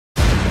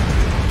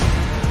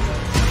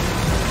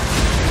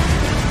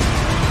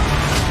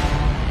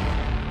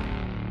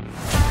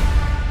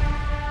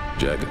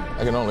Jack,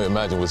 I can only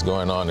imagine what's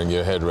going on in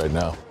your head right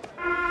now.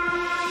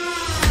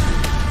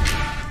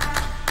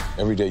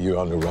 Every day you're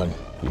on the run,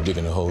 you're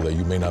digging a hole that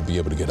you may not be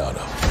able to get out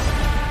of.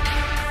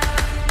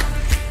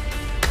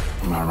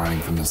 I'm not running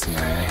from the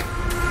CIA.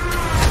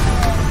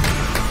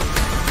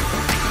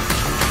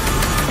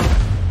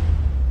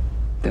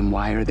 Then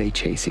why are they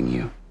chasing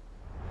you?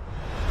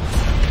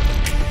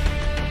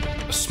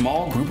 A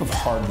small group of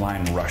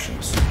hardline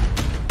Russians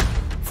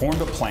formed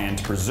a plan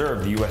to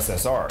preserve the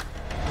USSR.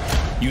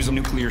 Use a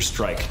nuclear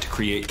strike to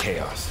create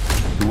chaos.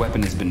 The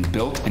weapon has been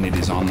built and it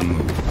is on the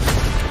move.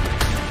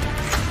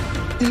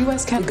 The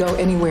U.S. can't go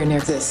anywhere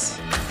near this.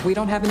 We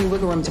don't have any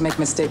wiggle room to make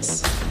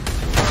mistakes.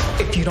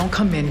 If you don't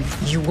come in,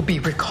 you will be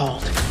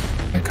recalled.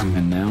 If I come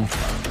in now,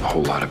 a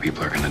whole lot of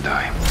people are gonna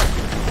die.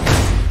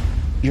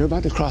 You're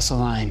about to cross the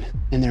line,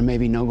 and there may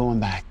be no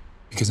going back.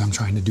 Because I'm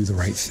trying to do the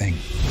right thing.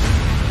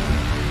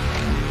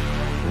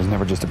 It was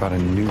never just about a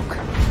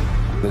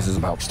nuke. This is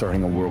about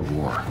starting a world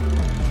war.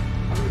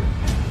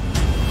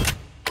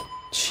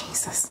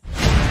 Jesus.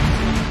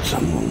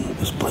 Someone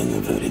is playing a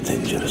very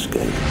dangerous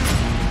game.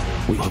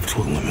 We have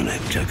to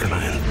eliminate Jack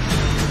Ryan.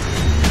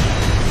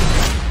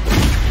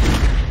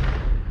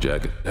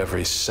 Jack,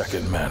 every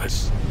second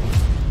matters.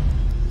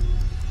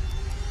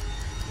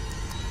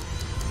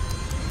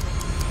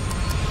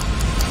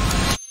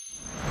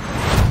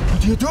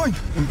 What are you doing?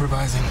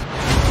 Improvising.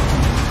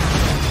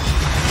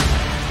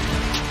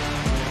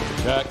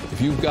 Jack, if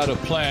you've got a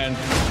plan,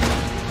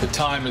 the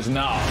time is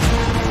now.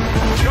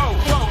 Go,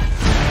 go!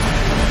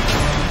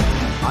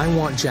 I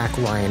want Jack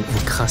Ryan in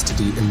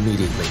custody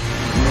immediately.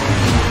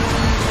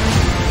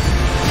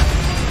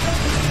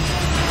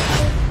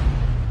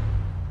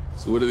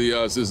 So what are the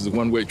odds this is a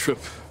one-way trip?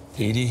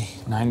 80,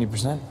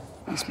 90%.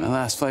 It's my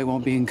last fight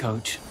won't be in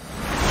coach.